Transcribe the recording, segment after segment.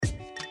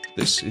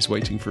This is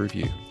Waiting for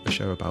Review, a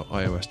show about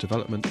iOS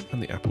development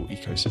and the Apple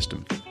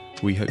ecosystem.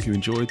 We hope you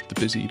enjoyed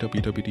the busy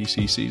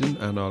WWDC season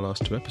and our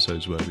last two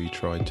episodes where we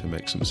tried to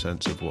make some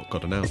sense of what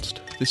got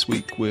announced. This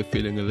week we're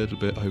feeling a little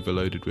bit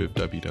overloaded with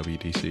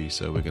WWDC,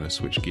 so we're going to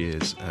switch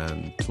gears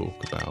and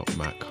talk about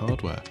Mac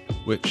hardware,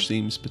 which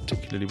seems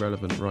particularly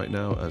relevant right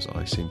now as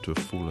I seem to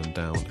have fallen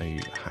down a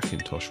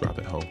Hackintosh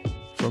rabbit hole.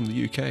 From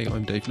the UK,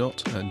 I'm Dave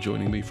Knott, and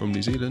joining me from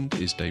New Zealand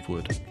is Dave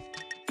Wood.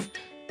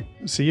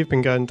 So you've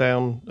been going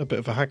down a bit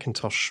of a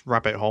Hackintosh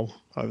rabbit hole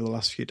over the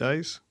last few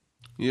days?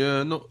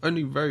 Yeah, not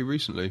only very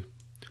recently.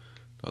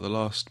 Like the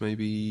last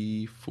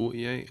maybe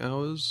 48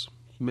 hours,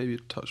 maybe a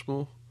touch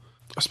more.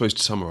 I suppose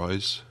to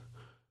summarise,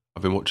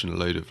 I've been watching a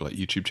load of like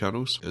YouTube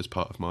channels as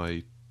part of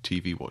my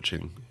TV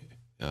watching.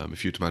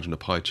 If you'd imagine a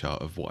pie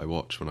chart of what I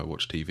watch when I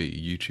watch TV,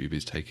 YouTube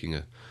is taking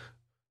a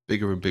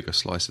bigger and bigger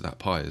slice of that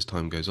pie as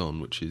time goes on,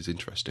 which is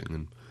interesting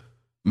and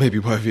maybe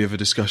worthy of a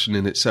discussion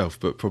in itself,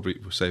 but probably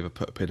we'll save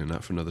put a pin in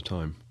that for another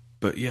time.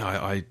 But yeah,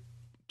 I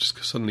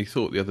just suddenly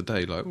thought the other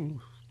day, like,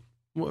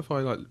 what if I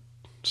like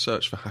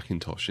search for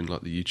Hackintosh in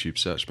like the YouTube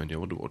search menu? I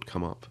wonder what would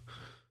come up,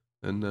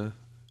 and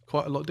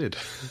quite a lot did.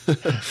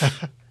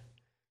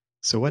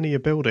 So when are you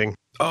building?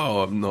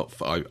 Oh, I'm not.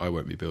 I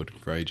won't be building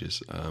for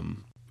ages.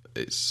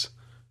 It's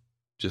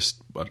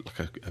just like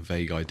a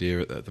vague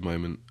idea at the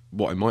moment.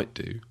 What I might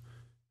do,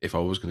 if I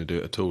was going to do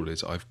it at all,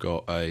 is I've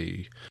got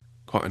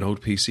quite an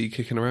old PC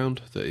kicking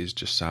around that is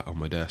just sat on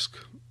my desk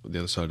at the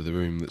other side of the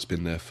room that's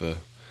been there for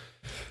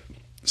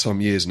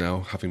some years now,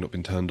 having not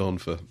been turned on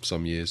for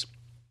some years.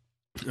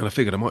 And I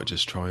figured I might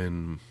just try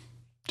and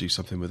do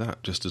something with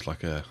that, just as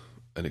like an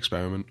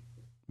experiment,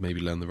 maybe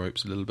learn the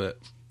ropes a little bit.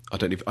 I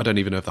don't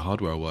even know if the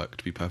hardware will work,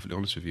 to be perfectly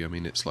honest with you. I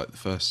mean, it's like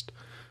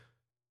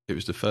it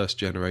was the first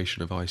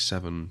generation of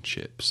i7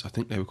 chips. I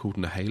think they were called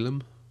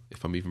Nehalem,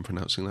 if I'm even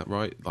pronouncing that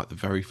right, like the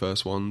very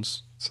first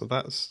ones. So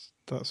that's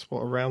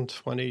what, around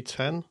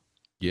 2010?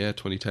 Yeah,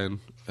 2010.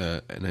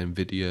 An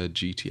NVIDIA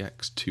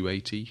GTX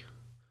 280.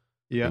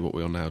 Yeah. What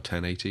we're on now,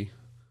 1080.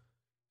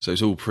 So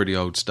it's all pretty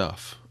old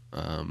stuff.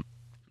 No,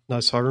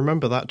 so I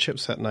remember that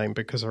chipset name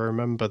because I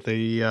remember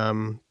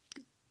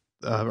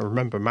I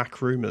remember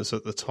Mac Rumors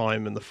at the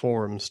time and the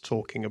forums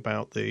talking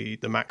about the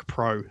Mac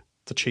Pro,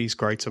 the cheese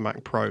grater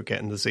Mac Pro,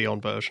 getting the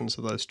Xeon versions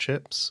of those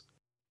chips.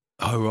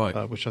 Oh,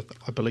 right. Which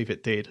I believe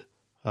it did.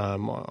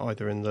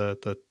 Either in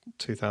the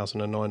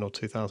 2009 or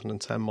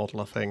 2010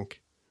 model, I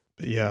think.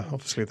 But yeah,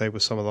 obviously they were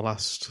some of the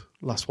last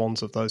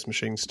ones of those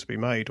machines to be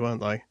made, weren't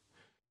they?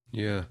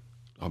 Yeah,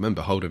 I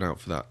remember holding out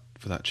for that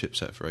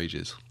chipset for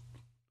ages,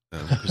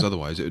 because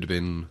otherwise it would have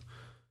been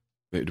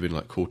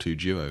like Core 2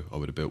 Duo I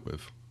would have built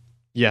with.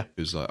 Yeah,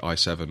 it was like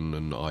i7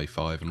 and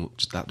i5, and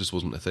that just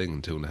wasn't a thing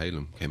until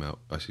Nehalem came out,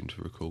 I seem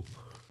to recall.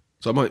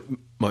 So I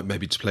might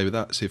maybe just play with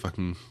that, see if I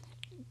can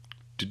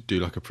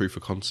do like a proof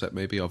of concept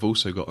maybe. I've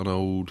also got an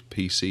old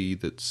PC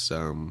that's, I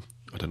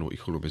don't know what you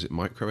call them, is it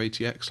micro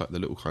ATX, like the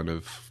little kind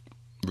of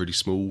really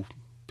small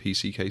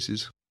PC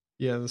cases?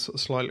 Yeah, they're sort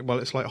of slightly, well,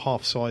 it's like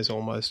half size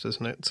almost,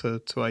 isn't it, to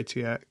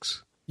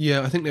ATX?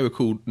 Yeah, I think they were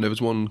called, there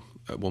was one,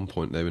 at one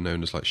point they were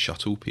known as like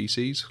shuttle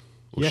PCs,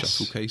 or yes.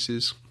 shuttle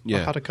cases.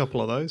 Yeah. I've had a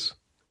couple of those.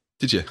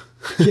 Did you?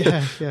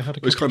 Yeah, I had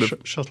a couple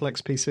of Shuttle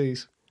X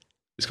PCs.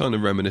 It's kind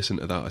of reminiscent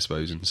of that, I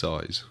suppose, in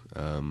size.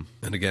 And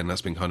again,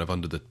 that's been kind of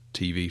under the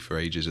TV for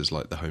ages as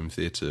like the home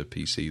theatre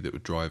PC that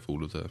would drive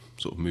all of the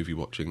sort of movie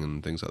watching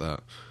and things like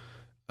that.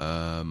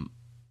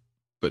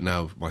 But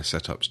now my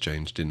setup's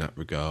changed in that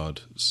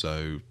regard,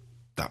 so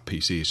that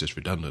PC is just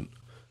redundant.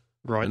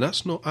 Right. And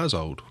that's not as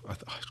old. I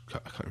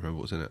can't remember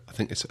what's in it. I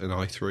think it's an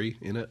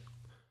i3 in it.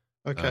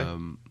 Okay.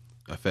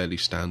 A fairly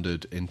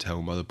standard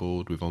Intel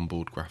motherboard with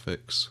onboard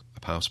graphics,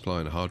 a power supply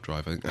and a hard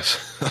drive. I think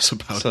that's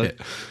about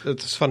it.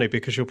 It's funny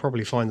because you'll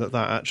probably find that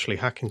actually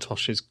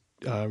Hackintoshes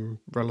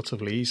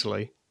relatively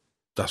easily.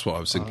 That's what I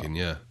was thinking,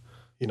 yeah.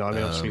 You know, I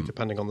mean, obviously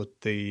depending on the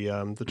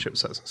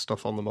chipsets and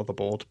stuff on the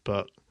motherboard,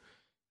 but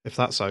if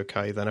that's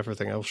okay, then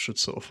everything else should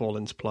sort of fall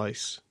into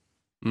place.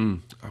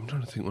 I'm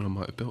trying to think when I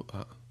might have built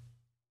that.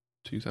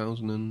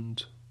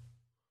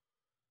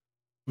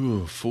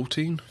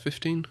 2014,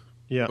 15?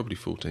 Yeah. Probably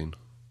 14.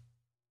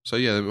 So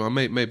yeah, I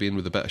may be in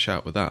with a better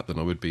shout with that than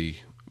I would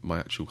be my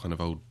actual kind of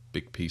old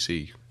big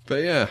PC.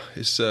 But yeah,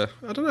 it's I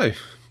don't know.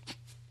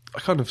 I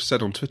kind of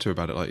said on Twitter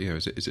about it, like, you know,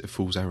 is it a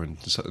fool's errand?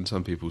 And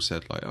some people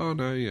said like, oh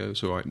no, you know,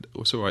 it's all right.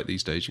 It's all right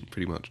these days. You can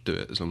pretty much do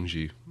it as long as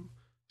you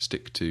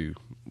stick to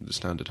the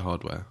standard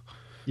hardware.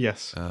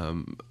 Yes.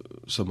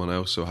 Someone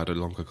else who I had a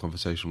longer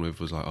conversation with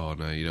was like, oh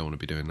no, you don't want to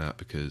be doing that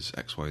because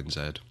X, Y, and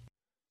Z. Does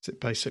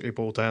it basically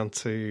boil down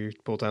to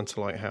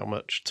like how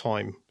much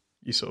time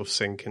you sort of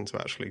sink into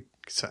actually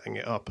setting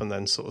it up and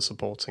then sort of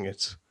supporting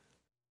it?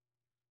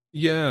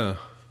 Yeah.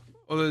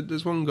 Well,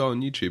 there's one guy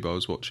on YouTube I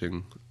was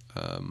watching,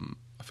 I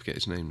forget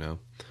his name now,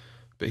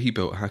 but he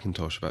built a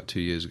Hackintosh about 2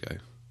 years ago.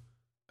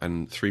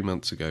 And 3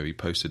 months ago, he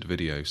posted a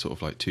video sort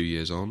of like 2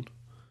 years on.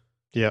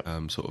 Yeah.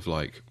 Sort of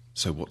like,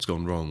 so what's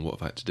gone wrong? What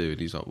have I had to do? And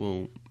he's like,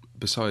 well,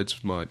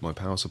 besides my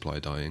power supply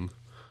dying,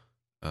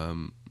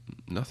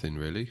 nothing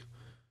really.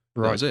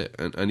 Right. That was it.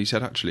 And he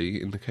said,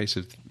 actually, in the case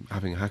of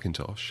having a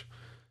Hackintosh,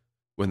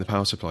 when the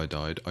power supply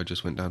died, I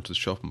just went down to the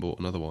shop and bought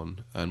another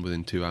one, and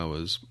within 2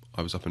 hours,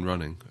 I was up and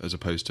running, as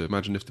opposed to,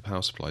 imagine if the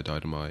power supply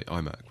died on my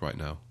iMac right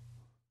now.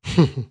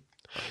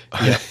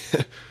 Yeah.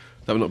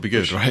 That would not be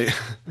good, right?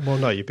 Well,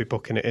 no, you'd be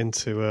booking it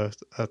into a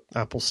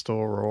Apple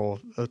store or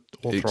an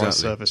authorized Exactly.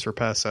 service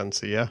repair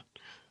centre, yeah?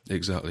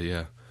 Exactly,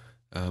 yeah.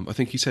 I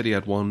think he said he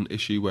had one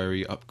issue where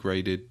he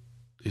upgraded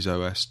his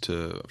OS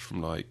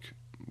from like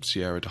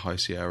Sierra to High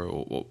Sierra,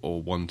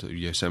 or one to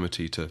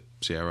Yosemite to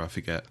Sierra, I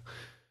forget.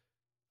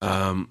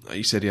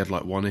 He said he had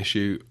like one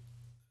issue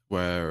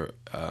where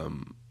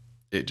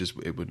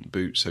it wouldn't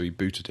boot, so he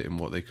booted it in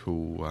what they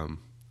call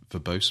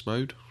verbose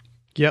mode.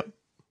 Yep.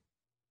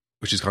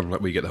 Which is kind of like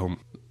where you get the whole,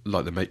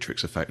 like the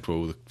Matrix effect, where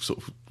all the sort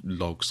of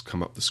logs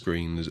come up the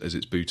screen as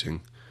it's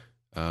booting.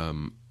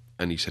 And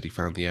he said he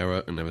found the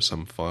error, and there was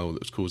some file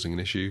that was causing an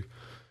issue.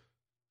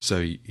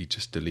 So he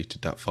just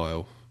deleted that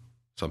file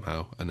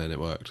somehow, and then it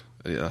worked.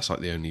 That's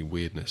like the only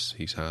weirdness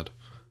he's had.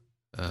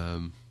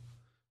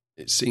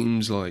 It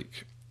seems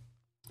like,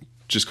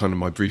 just kind of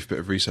my brief bit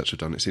of research I've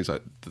done, it seems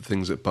like the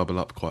things that bubble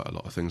up quite a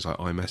lot of things like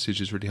iMessage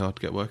is really hard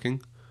to get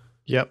working.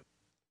 Yep.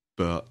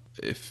 But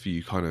if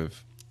you kind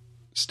of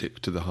stick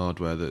to the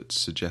hardware that's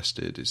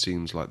suggested, it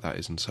seems like that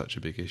isn't such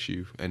a big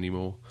issue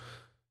anymore.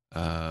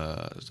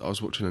 I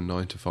was watching a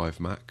 9 to 5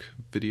 Mac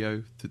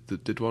video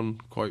that did one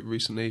quite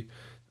recently,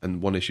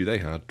 and one issue they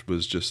had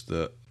was just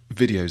that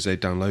videos they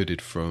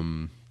downloaded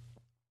from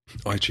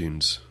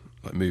iTunes,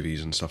 like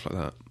movies and stuff like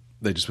that,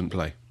 they just wouldn't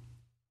play.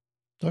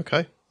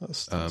 Okay,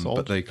 that's odd.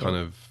 But they kind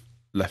of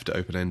left it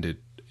open-ended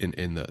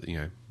in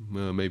that,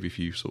 well, maybe if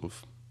you sort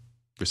of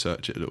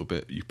research it a little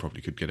bit, you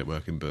probably could get it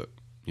working, but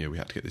we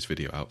had to get this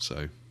video out, so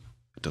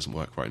it doesn't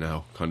work right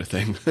now, kind of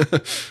thing.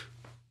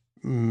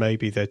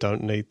 Maybe they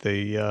don't need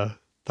the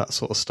that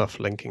sort of stuff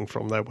linking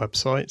from their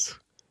websites.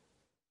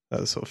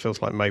 That sort of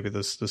feels like maybe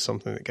there's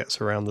something that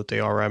gets around the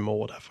DRM or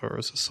whatever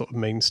as a sort of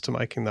means to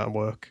making that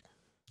work.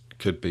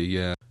 Could be,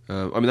 yeah.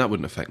 I mean, that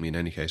wouldn't affect me in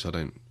any case. I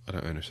don't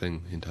own a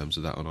thing in terms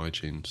of that on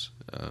iTunes.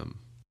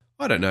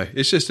 I don't know.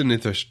 It's just an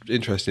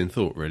interesting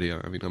thought, really.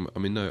 I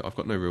mean, no, I've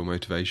got no real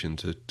motivation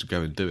to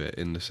go and do it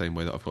in the same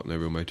way that I've got no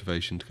real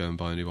motivation to go and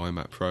buy a new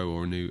iMac Pro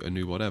or a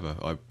new whatever.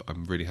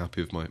 I'm really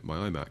happy with my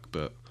iMac,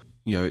 but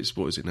it's,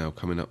 what is it now,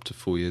 coming up to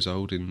 4 years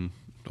old in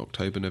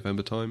October,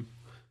 November time.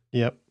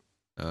 Yep.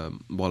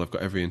 While I've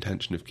got every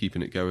intention of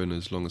keeping it going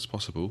as long as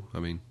possible, I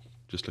mean,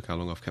 just look how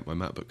long I've kept my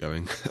MacBook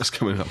going. That's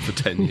coming up for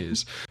 10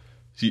 years.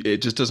 It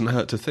just doesn't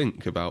hurt to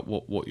think about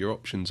what your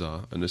options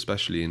are, and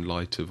especially in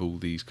light of all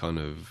these kind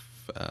of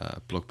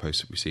blog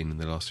posts that we've seen in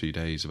the last few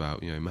days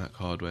about Mac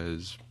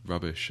hardware's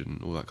rubbish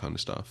and all that kind of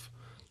stuff.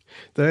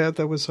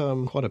 There was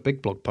quite a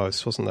big blog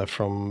post, wasn't there,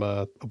 from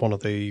one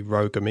of the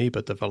Rogue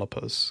Amoeba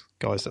developers,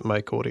 guys that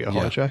make Audio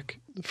Hijack.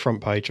 The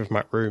front page of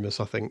Mac Rumors,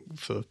 I think,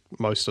 for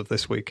most of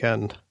this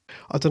weekend.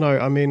 I don't know.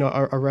 I mean,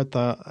 I read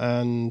that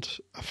and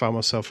I found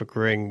myself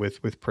agreeing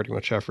with pretty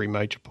much every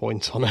major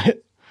point on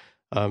it.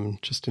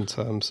 Just in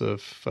terms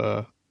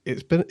of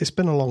it's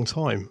been a long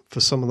time for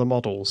some of the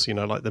models.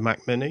 Like the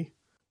Mac Mini.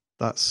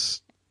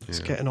 It's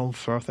getting on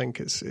for, I think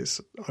it's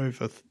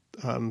over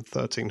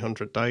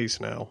 1,300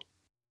 days now.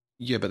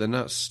 Yeah, but then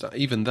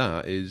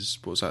that is,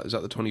 what's that? Is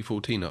that the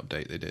 2014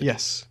 update they did?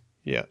 Yes.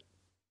 Yeah.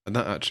 And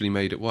that actually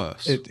made it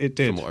worse. It did.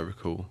 From what I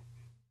recall.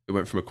 It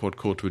went from a quad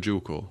core to a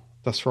dual core.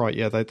 That's right,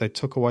 yeah. They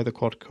took away the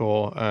quad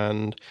core,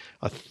 and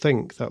I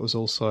think that was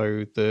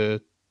also they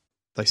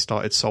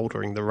started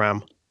soldering the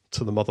RAM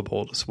to the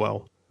motherboard as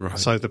well. Right.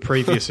 So the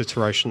previous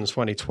iterations,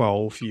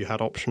 2012, you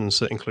had options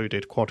that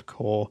included quad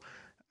core,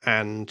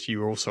 and you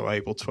were also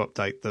able to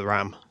update the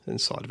RAM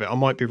inside of it. I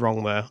might be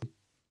wrong there,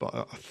 but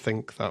I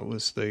think that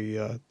was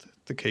the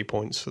key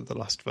points for the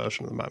last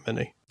version of the Mac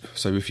Mini.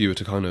 So if you were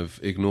to kind of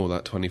ignore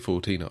that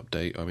 2014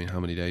 update, I mean, how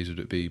many days would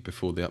it be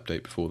before the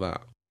update before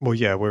that? Well,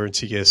 yeah, we're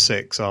into year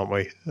 6, aren't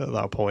we, at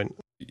that point?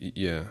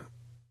 Yeah.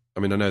 I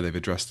mean, I know they've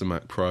addressed the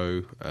Mac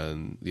Pro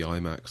and the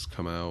iMacs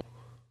come out.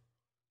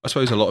 I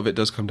suppose a lot of it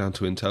does come down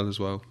to Intel as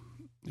well.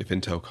 If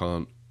Intel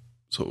can't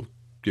sort of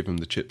give them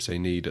the chips they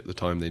need at the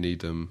time they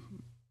need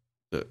them,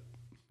 that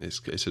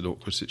it's an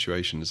awkward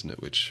situation, isn't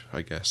it? Which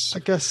I guess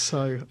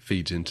so.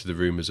 Feeds into the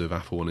rumours of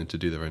Apple wanting to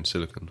do their own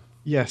silicon.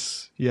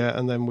 Yes, yeah,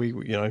 and then we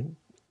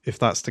if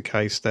that's the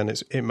case, then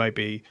it may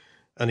be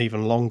an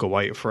even longer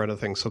wait for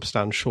anything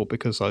substantial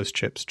because those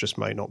chips just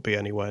may not be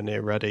anywhere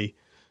near ready.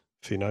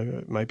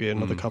 Maybe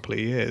another couple of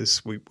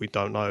years. We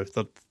don't know.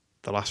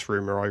 The last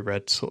rumour I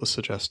read sort of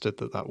suggested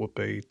that would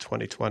be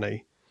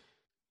 2020.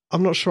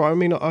 I'm not sure. I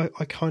mean, I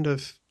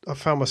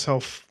found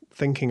myself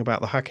thinking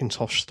about the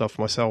Hackintosh stuff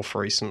myself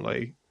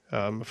recently.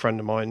 A friend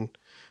of mine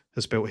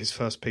has built his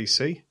first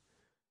PC.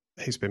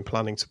 He's been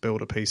planning to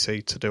build a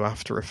PC to do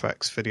After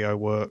Effects video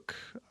work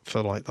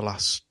for like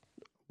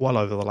well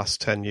over the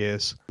last 10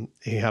 years.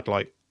 He had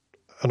like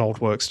an old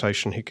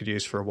workstation he could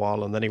use for a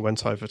while, and then he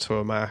went over to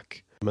a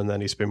Mac, and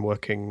then he's been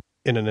working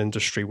in an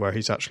industry where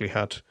he's actually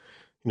had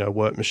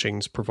work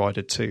machines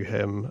provided to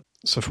him.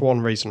 So for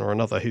one reason or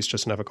another, he's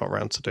just never got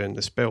around to doing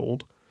this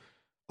build.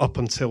 up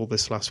until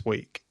this last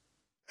week.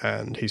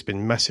 And he's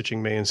been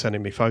messaging me and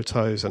sending me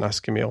photos and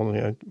asking me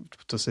on,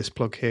 does this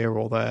plug here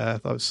or there,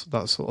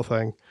 that sort of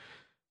thing.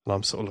 And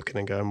I'm sort of looking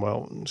and going,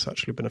 well, it's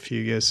actually been a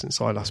few years since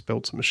I last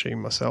built a machine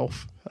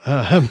myself.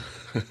 But,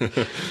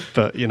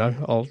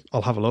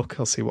 I'll have a look.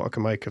 I'll see what I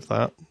can make of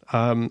that.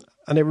 And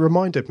it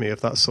reminded me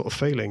of that sort of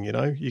feeling,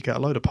 you get a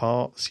load of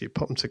parts, you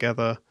put them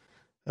together,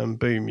 and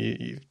boom,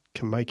 you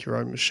can make your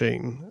own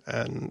machine.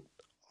 And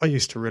I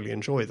used to really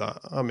enjoy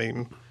that. I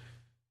mean,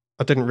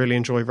 I didn't really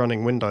enjoy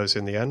running Windows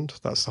in the end.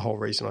 That's the whole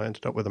reason I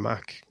ended up with a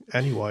Mac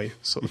anyway,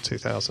 sort of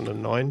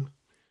 2009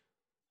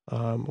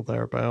 or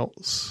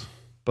thereabouts.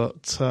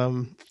 But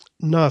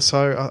no,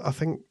 so I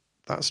think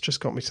that's just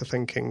got me to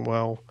thinking,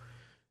 well,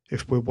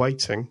 if we're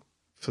waiting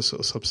for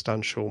sort of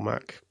substantial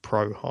Mac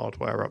Pro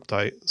hardware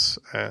updates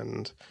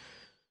and,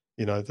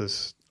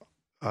 there's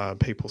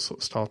people sort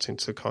of starting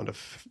to kind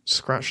of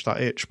scratch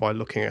that itch by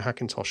looking at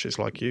Hackintoshes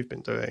like you've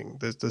been doing,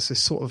 there's this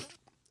sort of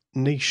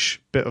niche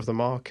bit of the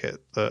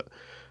market that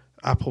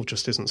Apple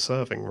just isn't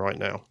serving right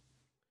now.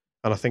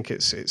 And I think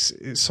it's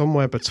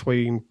somewhere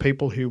between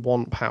people who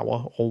want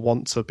power or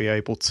want to be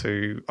able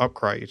to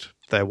upgrade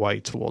their way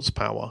towards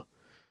power,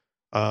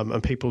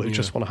 and people who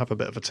just want to have a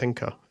bit of a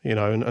tinker,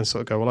 and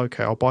sort of go, well,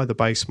 okay, I'll buy the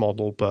base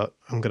model, but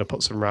I'm going to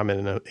put some RAM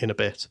in a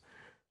bit.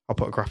 I'll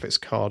put a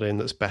graphics card in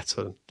that's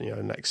better,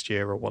 next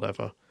year or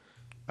whatever.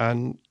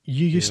 And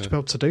you used to be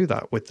able to do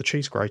that with the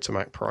cheese grater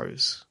Mac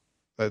Pros.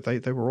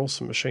 They were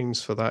awesome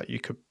machines for that. You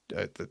could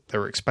they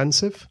were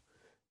expensive,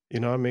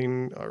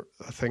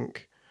 I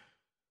think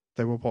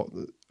they were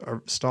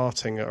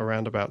starting at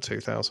around about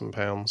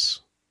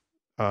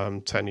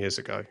 £2,000 10 years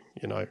ago.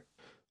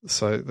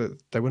 So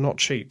they were not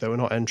cheap. They were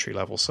not entry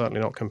level.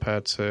 Certainly not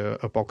compared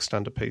to a bog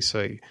standard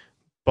PC.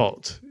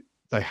 But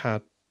they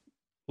had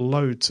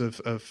loads of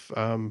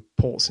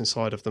ports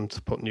inside of them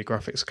to put new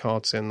graphics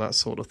cards in, that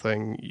sort of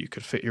thing. You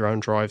could fit your own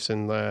drives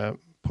in there,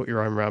 put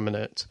your own RAM in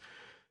it.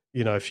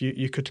 If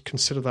you could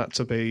consider that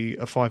to be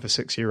a 5 or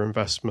 6 year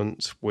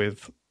investment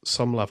with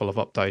some level of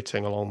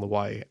updating along the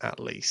way,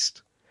 at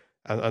least.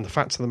 And the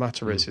fact of the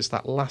matter is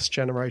that last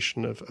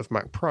generation of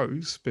Mac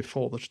Pros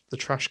before the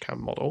trash can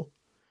model,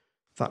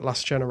 that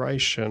last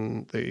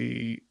generation,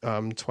 the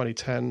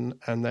 2010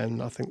 and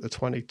then I think the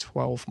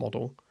 2012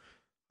 model,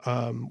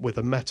 with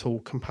a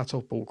metal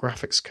compatible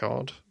graphics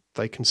card,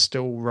 they can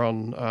still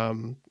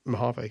run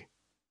Mojave.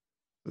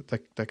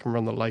 They can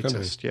run the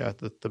latest,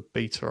 the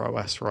Beta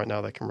OS right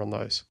now. They can run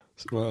those.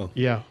 Wow.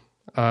 Yeah.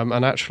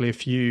 And actually,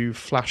 if you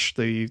flash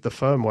the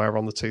firmware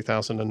on the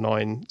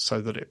 2009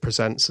 so that it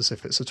presents as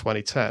if it's a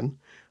 2010,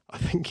 I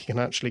think you can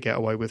actually get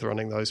away with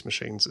running those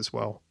machines as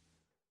well.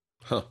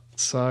 Huh.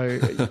 So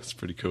that's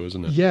pretty cool,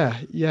 isn't it?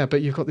 Yeah.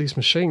 But you've got these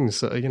machines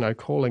that are,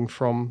 calling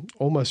from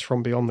almost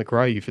from beyond the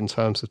grave in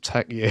terms of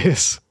tech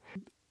years,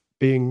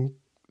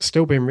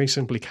 still being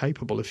reasonably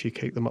capable if you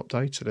keep them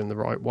updated in the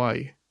right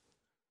way.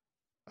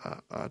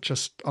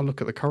 I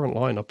look at the current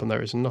lineup, and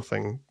there is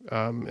nothing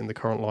in the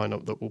current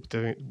lineup that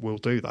will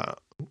do that.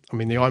 I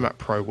mean, the iMac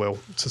Pro will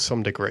to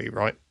some degree,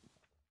 right?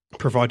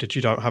 Provided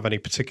you don't have any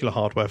particular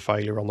hardware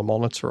failure on the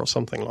monitor or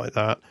something like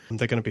that,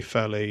 they're going to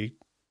be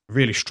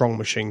really strong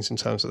machines in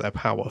terms of their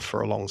power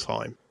for a long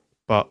time.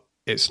 But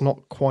it's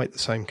not quite the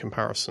same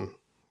comparison.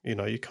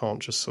 You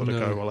can't just sort of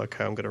go, well,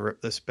 okay, I'm going to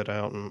rip this bit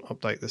out and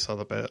update this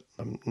other bit.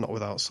 Not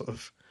without sort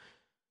of,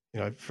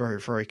 very,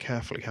 very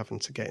carefully having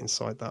to get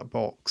inside that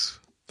box.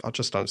 I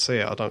just don't see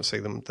it. I don't see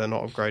them. They're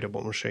not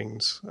upgradable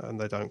machines,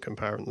 and they don't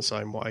compare in the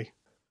same way.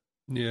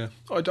 Yeah,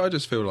 I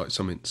just feel like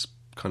something's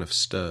kind of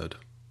stirred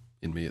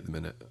in me at the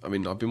minute. I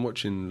mean, I've been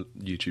watching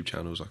YouTube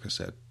channels, like I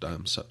said,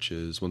 such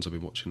as ones I've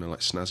been watching are like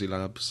Snazzy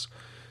Labs,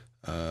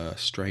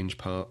 Strange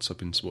Parts. I've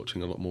been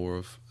watching a lot more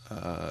of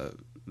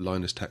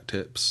Linus Tech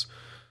Tips.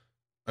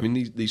 I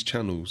mean, these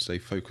channels, they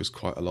focus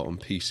quite a lot on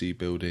PC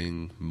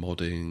building,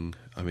 modding.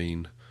 I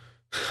mean,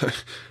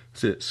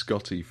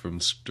 Scotty from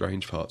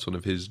Strange Parts, one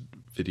of his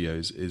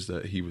videos is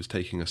that he was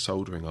taking a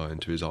soldering iron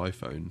to his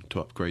iPhone to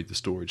upgrade the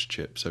storage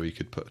chip so he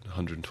could put a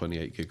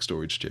 128 gig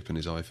storage chip in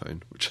his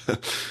iPhone, which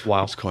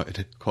was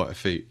quite a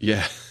feat.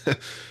 Yeah.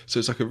 So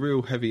it's like a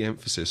real heavy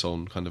emphasis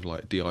on kind of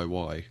like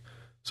DIY.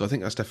 So I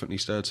think that's definitely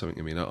stirred something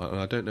in me. And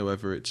I don't know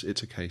whether it's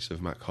a case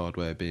of Mac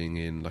hardware being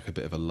in like a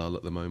bit of a lull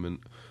at the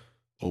moment,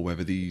 or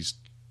whether these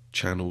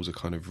channels are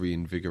kind of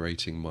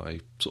reinvigorating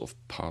my sort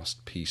of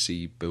past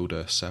PC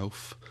builder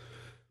self.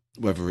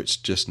 Whether it's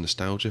just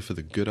nostalgia for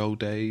the good old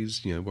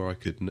days, where I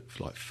could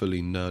like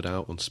fully nerd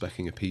out on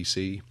speccing a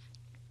PC.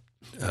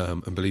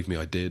 And believe me,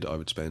 I did. I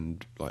would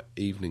spend like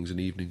evenings and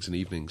evenings and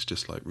evenings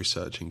just like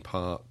researching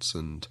parts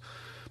and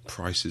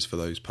prices for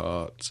those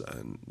parts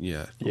and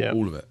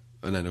all of it.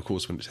 And then of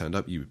course when it turned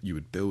up, you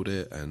would build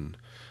it. And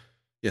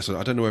so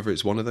I don't know whether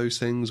it's one of those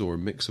things or a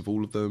mix of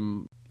all of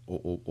them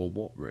or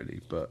what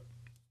really. But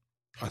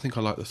I think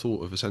I like the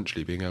thought of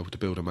essentially being able to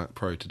build a Mac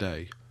Pro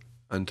today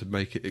and to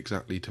make it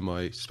exactly to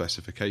my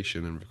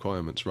specification and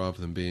requirements, rather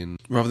than being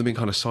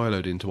kind of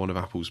siloed into one of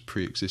Apple's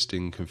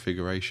pre-existing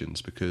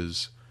configurations,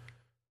 because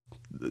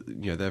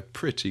they're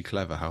pretty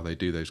clever how they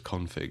do those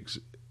configs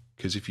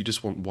Because if you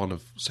just want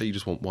say you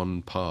just want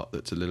one part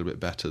that's a little bit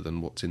better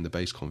than what's in the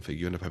base config,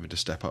 you end up having to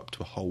step up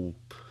to a whole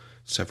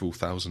several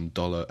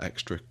 $1,000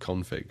 extra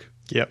config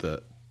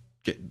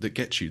that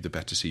gets you the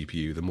better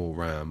CPU, the more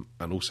RAM,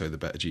 and also the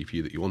better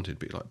GPU that you wanted.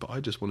 But I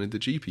just wanted the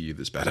GPU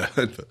that's better.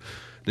 But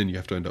then you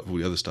have to end up with all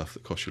the other stuff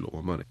that costs you a lot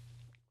more money.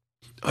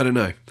 I don't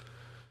know.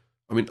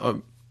 I mean,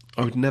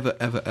 I would never,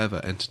 ever,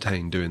 ever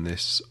entertain doing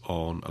this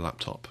on a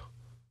laptop.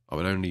 I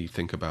would only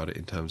think about it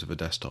in terms of a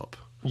desktop.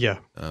 Yeah.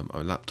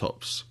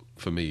 Laptops,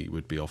 for me,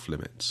 would be off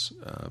limits.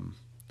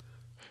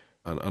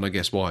 And I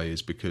guess why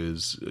is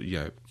because,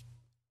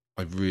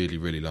 I really,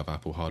 really love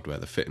Apple hardware.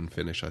 The fit and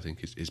finish, I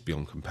think, is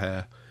beyond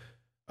compare.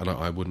 And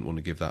I wouldn't want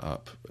to give that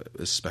up,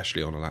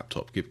 especially on a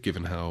laptop,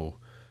 given how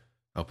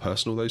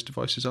personal those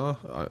devices are.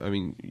 I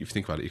mean, if you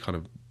think about it,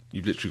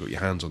 you've literally got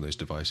your hands on those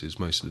devices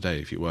most of the day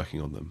if you're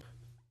working on them.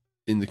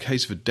 In the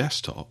case of a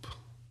desktop,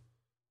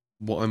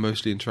 what I'm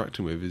mostly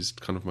interacting with is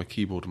kind of my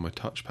keyboard and my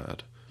touchpad.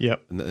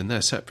 Yep. And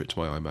they're separate to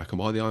my iMac. And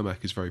while the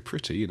iMac is very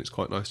pretty and it's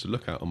quite nice to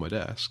look at on my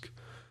desk,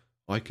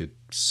 I could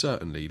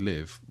certainly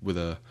live with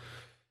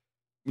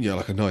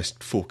like a nice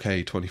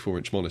 4K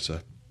 24-inch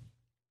monitor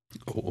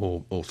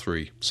or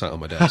 3 sat on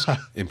my desk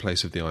in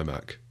place of the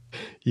iMac.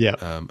 Yeah.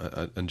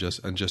 And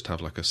just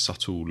have like a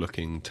subtle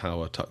looking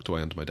tower tucked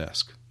away under my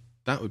desk.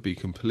 That would be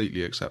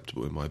completely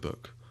acceptable in my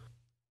book.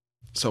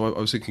 So I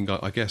was thinking,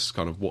 I guess,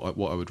 kind of what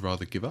I would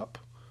rather give up,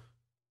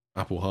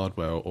 Apple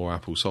hardware or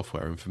Apple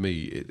software. And for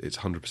me, it's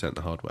 100%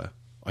 the hardware.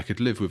 I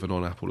could live with a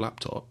non-Apple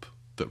laptop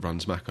that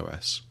runs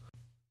macOS.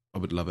 I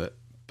would love it,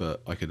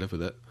 but I could live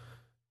with it.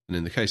 And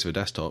in the case of a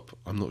desktop,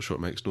 I'm not sure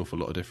it makes an awful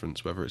lot of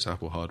difference whether it's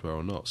Apple hardware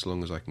or not, so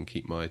long as I can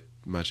keep my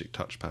Magic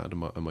touchpad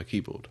and my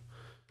keyboard.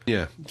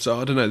 Yeah, so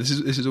I don't know. This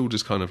is all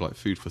just kind of like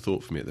food for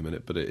thought for me at the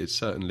minute, but it's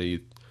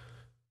certainly...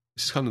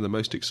 This is kind of the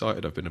most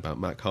excited I've been about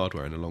Mac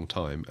hardware in a long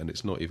time, and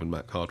it's not even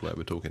Mac hardware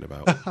we're talking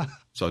about.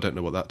 So I don't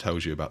know what that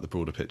tells you about the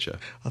broader picture.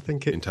 I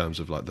think in terms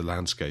of like the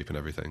landscape and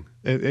everything.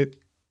 It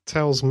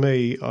tells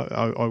me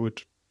I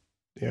would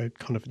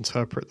kind of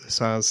interpret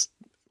this as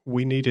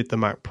we needed the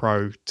Mac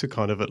Pro to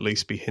kind of at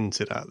least be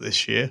hinted at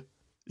this year.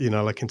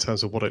 Like in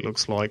terms of what it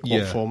looks like,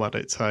 what format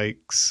it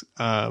takes.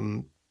 I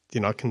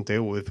can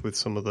deal with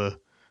some of the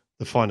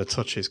finer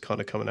touches kind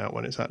of coming out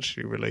when it's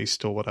actually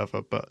released or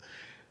whatever, but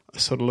I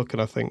sort of look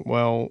and I think,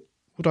 well,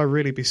 would I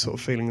really be sort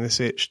of feeling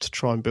this itch to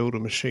try and build a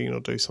machine or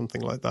do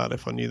something like that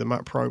if I knew the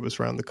Mac Pro was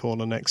around the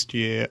corner next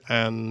year?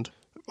 And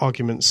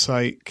argument's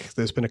sake,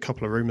 there's been a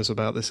couple of rumours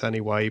about this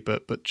anyway,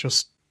 but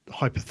just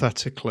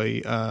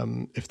hypothetically,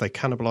 if they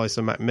cannibalised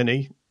the Mac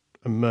Mini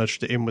and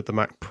merged it in with the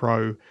Mac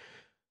Pro,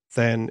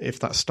 then if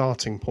that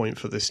starting point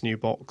for this new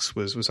box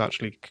was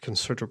actually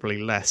considerably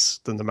less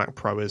than the Mac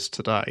Pro is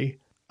today,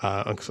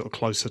 and sort of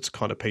closer to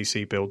kind of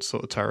PC build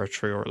sort of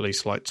territory, or at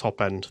least like top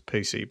end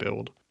PC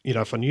build.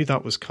 If I knew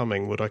that was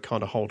coming, would I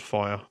kind of hold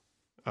fire?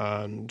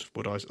 And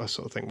would I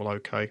sort of think, well,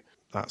 okay,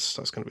 that's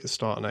going to be the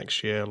start of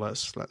next year.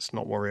 Let's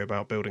not worry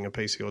about building a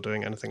PC or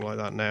doing anything like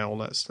that now.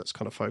 Let's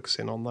kind of focus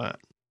in on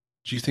that.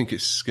 Do you think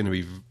it's going to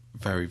be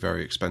very,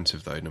 very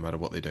expensive though, no matter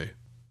what they do?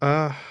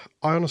 I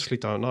honestly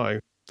don't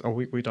know.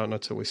 We don't know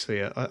till we see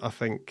it. I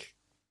think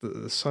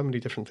there's so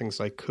many different things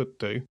they could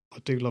do. I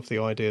do love the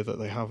idea that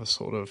they have a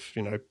sort of,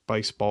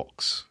 base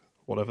box,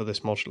 whatever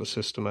this modular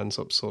system ends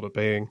up sort of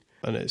being.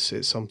 And it's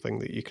something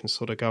that you can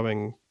sort of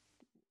going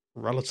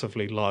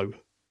relatively low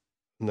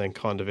and then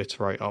kind of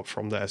iterate up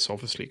from there. So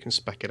obviously you can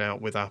spec it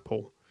out with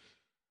Apple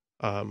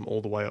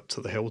all the way up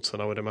to the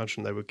Hilton. I would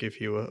imagine they would give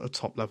you a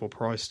top level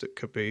price that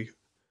could be,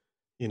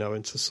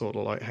 into sort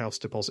of like house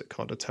deposit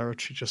kind of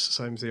territory, just the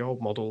same as the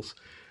old models.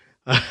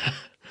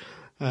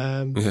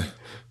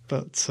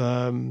 But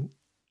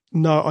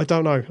no, I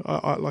don't know.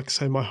 I like I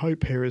say, my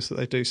hope here is that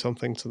they do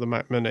something to the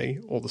Mac Mini,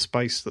 or the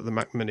space that the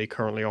Mac Mini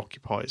currently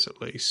occupies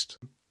at least,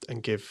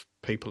 and give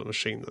people a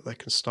machine that they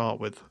can start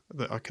with,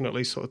 that I can at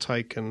least sort of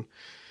take and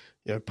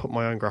put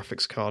my own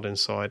graphics card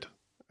inside,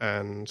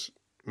 and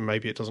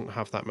maybe it doesn't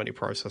have that many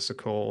processor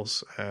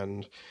cores,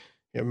 and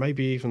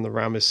maybe even the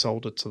RAM is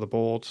soldered to the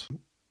board,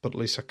 but at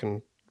least I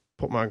can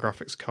put my own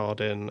graphics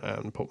card in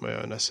and put my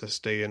own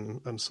SSD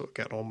in and sort of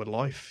get on with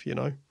life,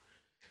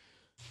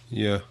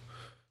 Yeah.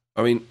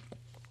 I mean,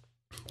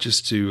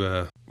 just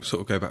to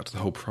sort of go back to the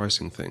whole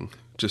pricing thing,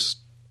 just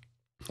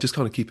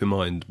kind of keep in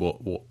mind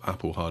what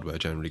Apple hardware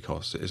generally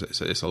costs.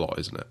 It's a lot,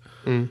 isn't it?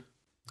 Mm.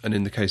 And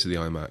in the case of the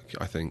iMac,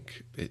 I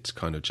think it's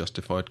kind of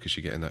justified because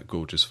you're getting that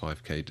gorgeous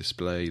 5K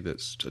display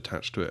that's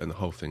attached to it, and the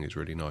whole thing is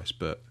really nice.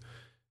 But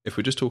if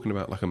we're just talking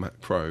about like a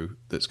Mac Pro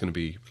that's going to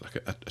be like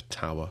a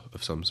tower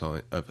of some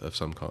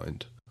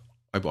kind,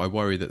 I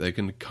worry that they're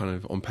going to kind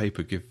of on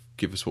paper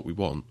give us what we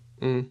want,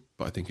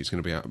 but I think it's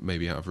going to be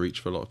maybe out of reach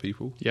for a lot of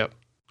people. Yep.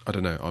 I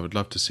don't know. I would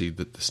love to see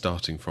the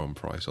starting from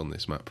price on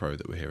this Mac Pro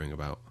that we're hearing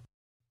about.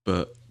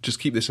 But just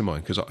keep this in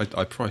mind, because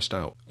I priced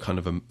out kind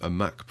of a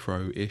Mac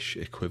Pro-ish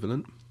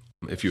equivalent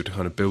if you were to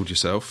kind of build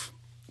yourself.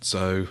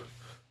 So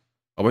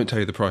I won't tell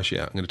you the price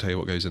yet. I'm going to tell you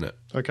what goes in it.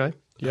 Okay.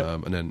 Yeah.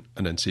 And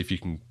then see if you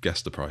can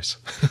guess the price.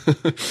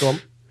 Go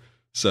on.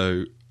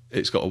 So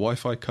It's got a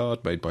Wi-Fi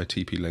card made by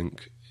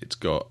TP-Link. It's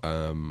got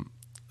a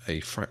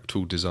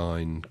fractal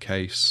design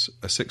case,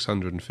 a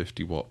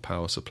 650 watt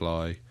power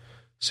supply,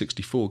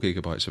 64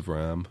 gigabytes of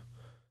RAM,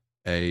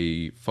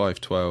 a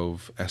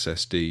 512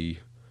 SSD,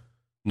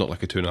 not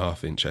like a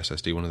 2.5-inch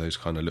SSD, one of those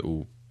kind of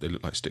little, they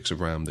look like sticks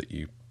of RAM that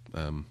you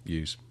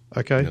use.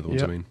 Okay, You know the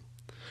ones I mean.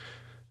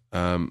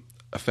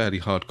 A fairly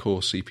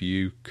hardcore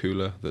CPU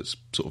cooler that's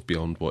sort of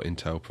beyond what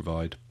Intel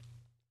provide.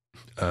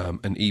 An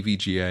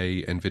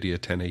EVGA NVIDIA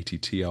 1080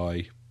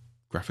 Ti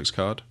graphics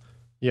card.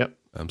 Yep.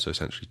 So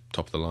essentially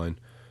top of the line.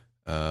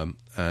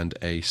 And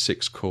a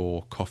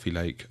 6-core Coffee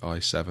Lake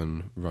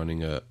i7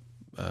 running at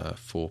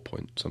 4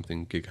 point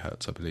something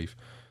gigahertz, I believe.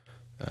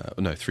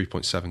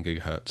 3.7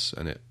 gigahertz,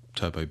 and it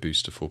turbo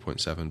boosts to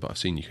 4.7, but I've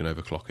seen you can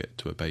overclock it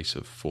to a base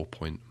of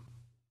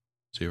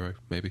 4.0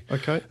 maybe.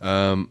 Okay.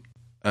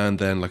 And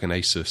then like an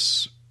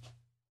Asus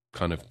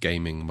kind of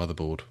gaming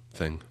motherboard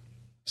thing.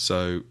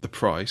 So the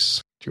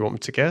price... Do you want me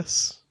to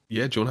guess?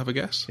 Yeah, do you want to have a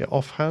guess? Yeah,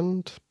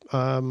 offhand,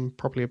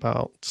 probably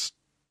about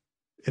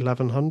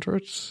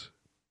 £1,100.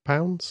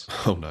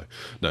 Oh, no,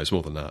 it's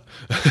more than that.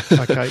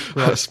 Okay,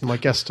 right. My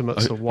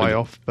guesstimates are way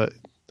off, but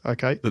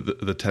okay. The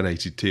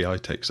 1080 Ti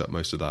takes up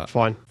most of that.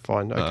 Fine.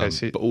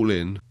 Okay, but all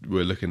in,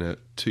 we're looking at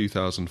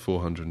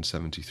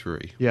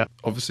 2,473. Yeah.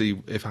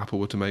 Obviously, if Apple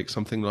were to make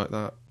something like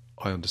that,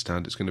 I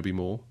understand it's going to be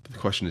more. But the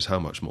question is how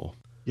much more?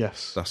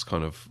 Yes. That's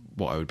kind of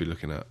what I would be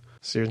looking at.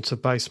 So you're into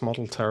base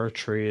model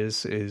territory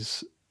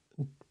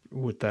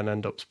would then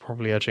end up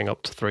probably edging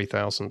up to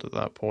 3,000 at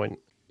that point.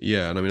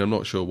 Yeah, and I mean, I'm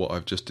not sure what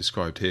I've just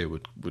described here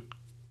would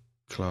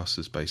class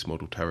as base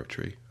model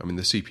territory. I mean,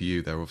 the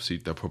CPU,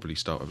 they'll probably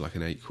start with like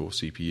an 8-core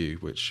CPU,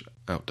 which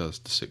outdoes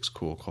the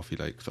 6-core Coffee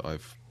Lake that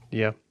I've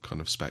kind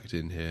of spec'd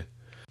in here.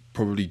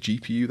 Probably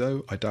GPU,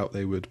 though. I doubt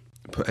they would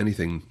put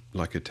anything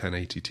like a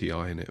 1080 Ti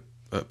in it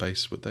at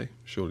base, would they?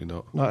 Surely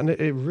not. No, and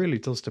it really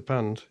does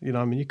depend. You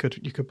know, I mean, you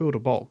could build a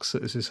box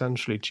that is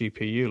essentially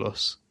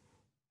GPU-less.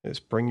 It's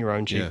bring your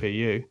own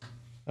GPU,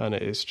 and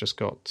it's just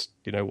got,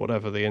 you know,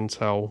 whatever the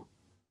Intel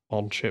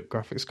on-chip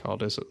graphics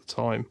card is at the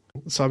time.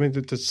 So, I mean,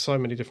 there's so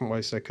many different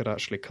ways they could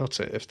actually cut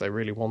it if they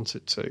really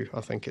wanted to.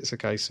 I think it's a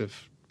case of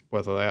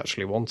whether they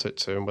actually want it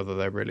to and whether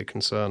they're really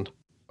concerned.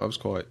 I was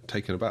quite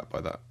taken aback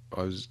by that.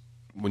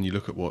 When you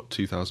look at what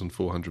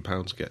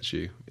 £2,400 gets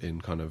you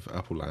in kind of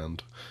Apple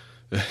land,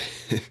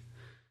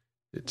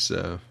 it's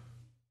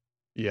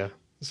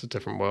it's a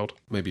different world.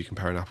 Maybe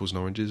comparing apples and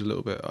oranges a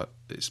little bit.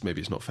 Maybe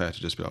it's not fair to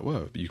just be like,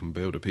 well, you can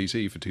build a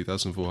PC for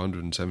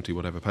 2,470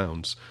 whatever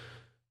pounds,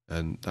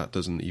 and that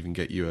doesn't even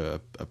get you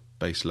a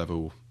base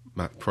level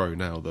Mac Pro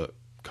now that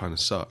kind of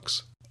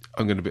sucks.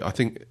 I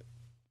think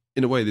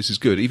in a way this is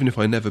good, even if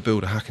I never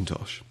build a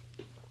Hackintosh.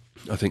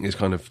 I think this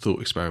kind of thought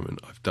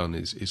experiment I've done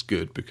is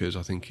good, because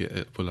I think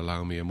it will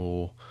allow me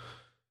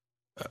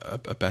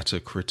a better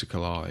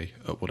critical eye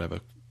at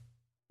whatever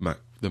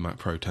the Mac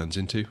Pro turns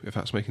into, if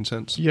that's making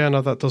sense. Yeah,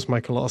 no, that does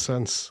make a lot of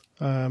sense.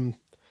 I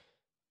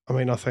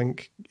mean, I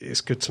think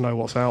it's good to know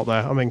what's out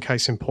there. I mean,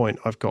 case in point,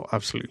 I've got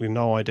absolutely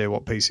no idea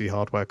what PC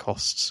hardware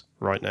costs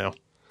right now.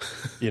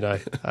 You know,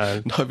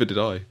 neither did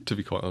I, to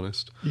be quite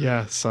honest.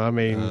 Yeah, so I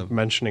mean,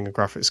 mentioning a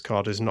graphics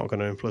card is not going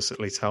to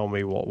implicitly tell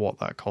me what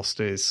that cost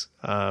is.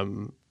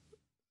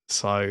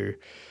 So,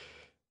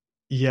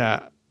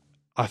 yeah,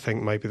 I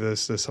think maybe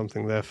there's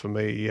something there for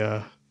me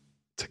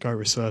to go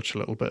research a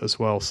little bit as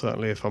well.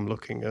 Certainly, if I'm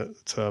looking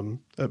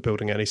at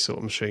building any sort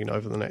of machine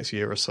over the next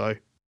year or so.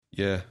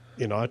 Yeah,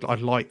 you know,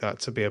 I'd like that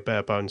to be a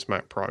bare bones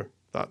Mac Pro.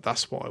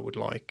 That's what I would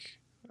like,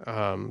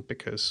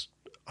 because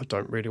I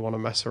don't really want to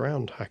mess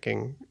around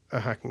hacking a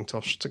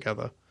Hackintosh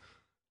together.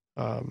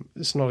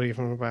 It's not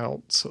even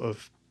about sort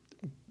of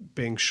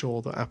being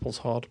sure that Apple's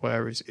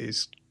hardware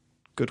is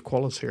good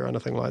quality or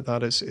anything like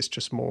that. It's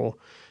just more,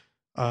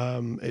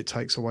 it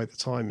takes away the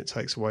time, it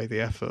takes away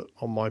the effort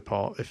on my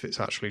part if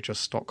it's actually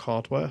just stock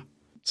hardware.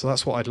 So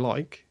that's what I'd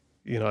like.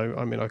 You know,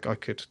 I mean, I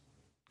could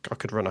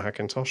run a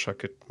Hackintosh, I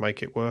could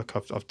make it work.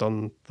 I've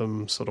done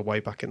them sort of way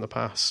back in the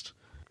past.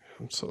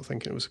 I'm sort of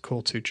thinking it was a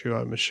Core 2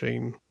 Duo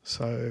machine.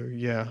 So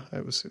yeah,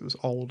 it was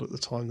old at the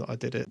time that I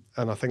did it.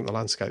 And I think the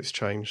landscape's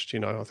changed. You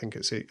know, I think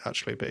it's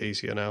actually a bit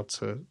easier now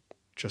to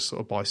just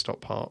sort of buy stock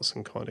parts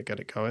and kind of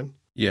get it going.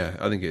 Yeah,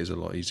 I think it is a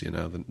lot easier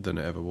now than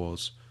it ever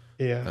was.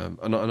 Yeah.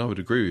 And I would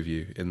agree with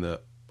you in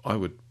that I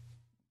would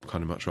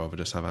kind of much rather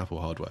just have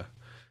Apple hardware,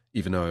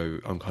 even though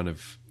I'm kind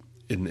of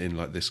in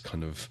like this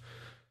kind of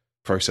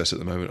process at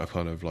the moment. I've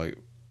kind of like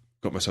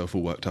got myself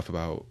all worked up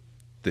about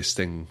this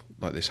thing,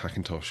 like this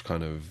Hackintosh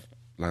kind of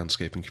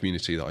landscape and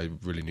community that I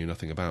really knew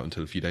nothing about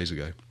until a few days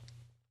ago.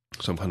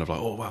 So I'm kind of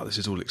like, oh wow, this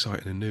is all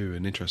exciting and new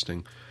and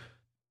interesting.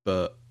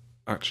 But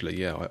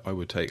actually, yeah, I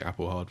would take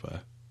Apple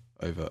hardware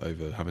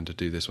over having to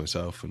do this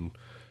myself and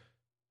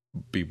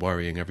be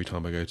worrying every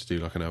time I go to do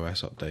like an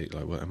OS update,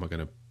 like, well, am I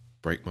going to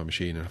break my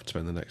machine and have to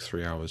spend the next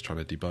 3 hours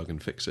trying to debug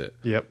and fix it?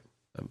 Yep.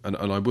 And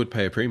I would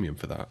pay a premium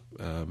for that.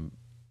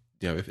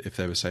 You know, if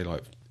they were, say,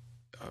 like,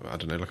 I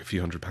don't know, like a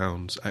few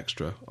 £100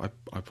 extra,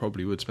 I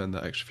probably would spend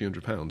that extra few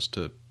 £100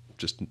 to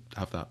just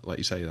have that, like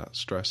you say, that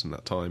stress and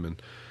that time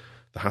and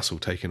hassle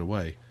taken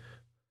away.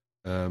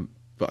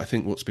 But I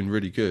think what's been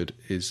really good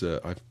is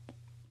that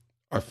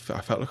I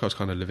felt like I was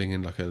kind of living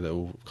in like a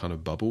little kind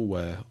of bubble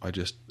where I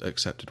just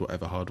accepted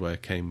whatever hardware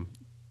came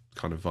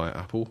kind of via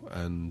Apple,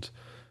 and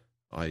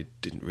I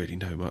didn't really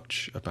know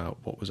much about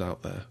what was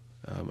out there.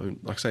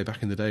 Like I say,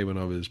 back in the day when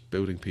I was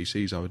building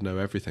PCs, I would know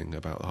everything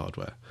about the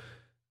hardware.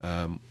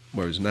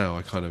 Whereas now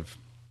I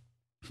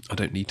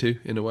don't need to,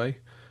 in a way.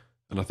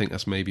 And I think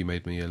that's maybe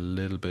made me a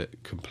little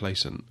bit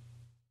complacent.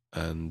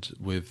 And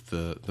with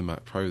the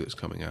Mac Pro that's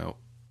coming out,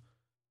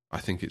 I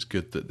think it's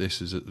good that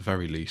this is at the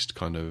very least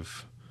kind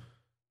of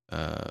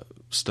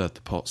stirred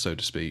the pot, so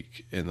to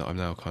speak, in that I'm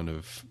now kind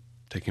of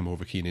taking more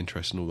of a keen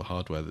interest in all the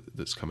hardware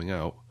that's coming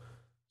out,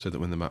 so that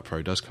when the Mac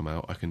Pro does come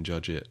out, I can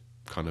judge it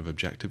kind of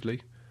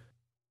objectively.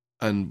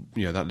 And,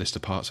 you know, that list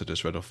of parts I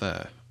just read off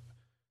there,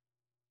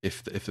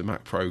 if the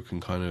Mac Pro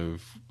can kind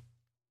of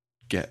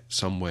get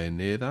somewhere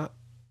near that,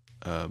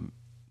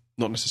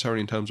 not necessarily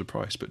in terms of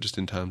price, but just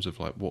in terms of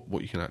like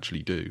what you can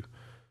actually do,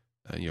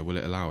 you know, will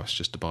it allow us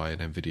just to buy an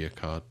NVIDIA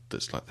card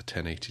that's like the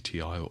 1080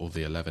 Ti or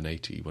the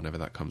 1180 whenever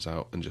that comes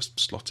out, and just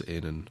slot it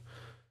in, and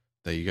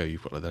there you go,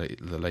 you've got like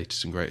the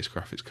latest and greatest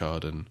graphics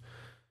card. And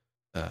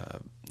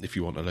if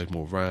you want a load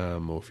more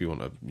RAM, or if you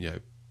want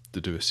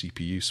to do a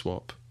CPU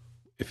swap,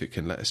 if it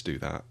can let us do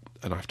that,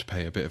 and I have to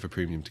pay a bit of a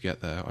premium to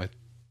get there, I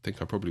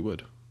think I probably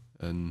would.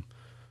 And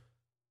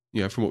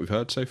you know, from what we've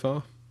heard so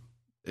far,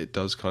 it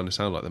does kind of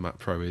sound like the Mac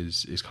Pro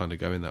is kind of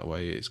going that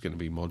way. It's going to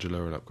be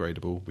modular and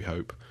upgradable, we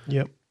hope.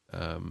 Yep.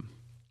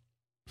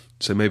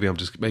 So maybe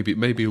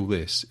maybe all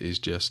this is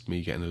just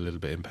me getting a little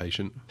bit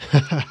impatient.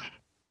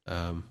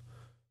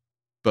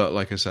 But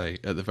like I say,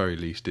 at the very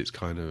least, it's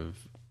kind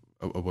of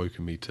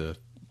awoken me to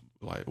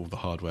like all the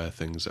hardware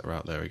things that are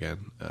out there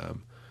again,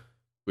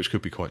 which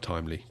could be quite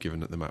timely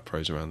given that the Mac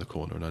Pro's around the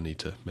corner, and I need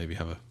to maybe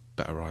have a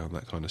better eye on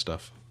that kind of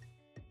stuff.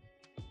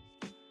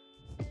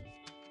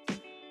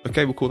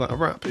 Okay, we'll call that a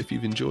wrap. If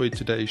you've enjoyed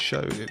today's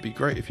show, it'd be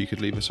great if you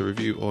could leave us a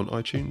review on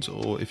iTunes,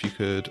 or if you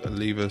could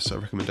leave us a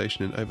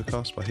recommendation in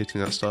Overcast by hitting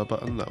that star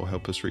button. That will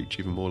help us reach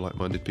even more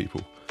like-minded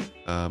people.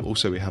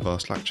 Also, we have our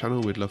Slack channel.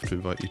 We'd love to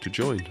invite you to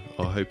join.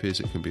 Our hope is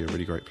it can be a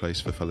really great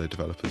place for fellow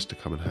developers to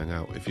come and hang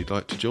out. If you'd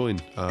like to join,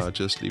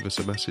 just leave us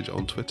a message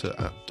on Twitter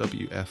at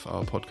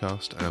WFR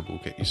Podcast, and we'll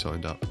get you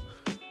signed up.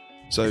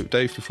 So,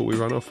 Dave, before we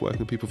run off, where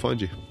can people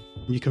find you?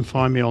 You can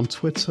find me on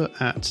Twitter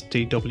at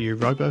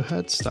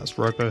DWRoboheads. That's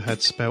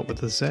Roboheads spelt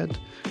with a Z.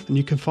 And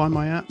you can find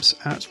my apps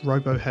at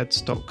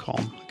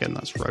roboheads.com. Again,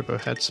 that's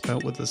Roboheads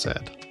spelt with a Z.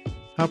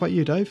 How about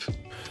you, Dave?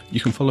 You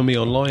can follow me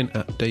online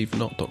at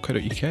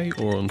davenot.co.uk,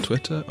 or on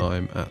Twitter,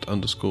 I'm at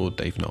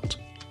 _DaveNot.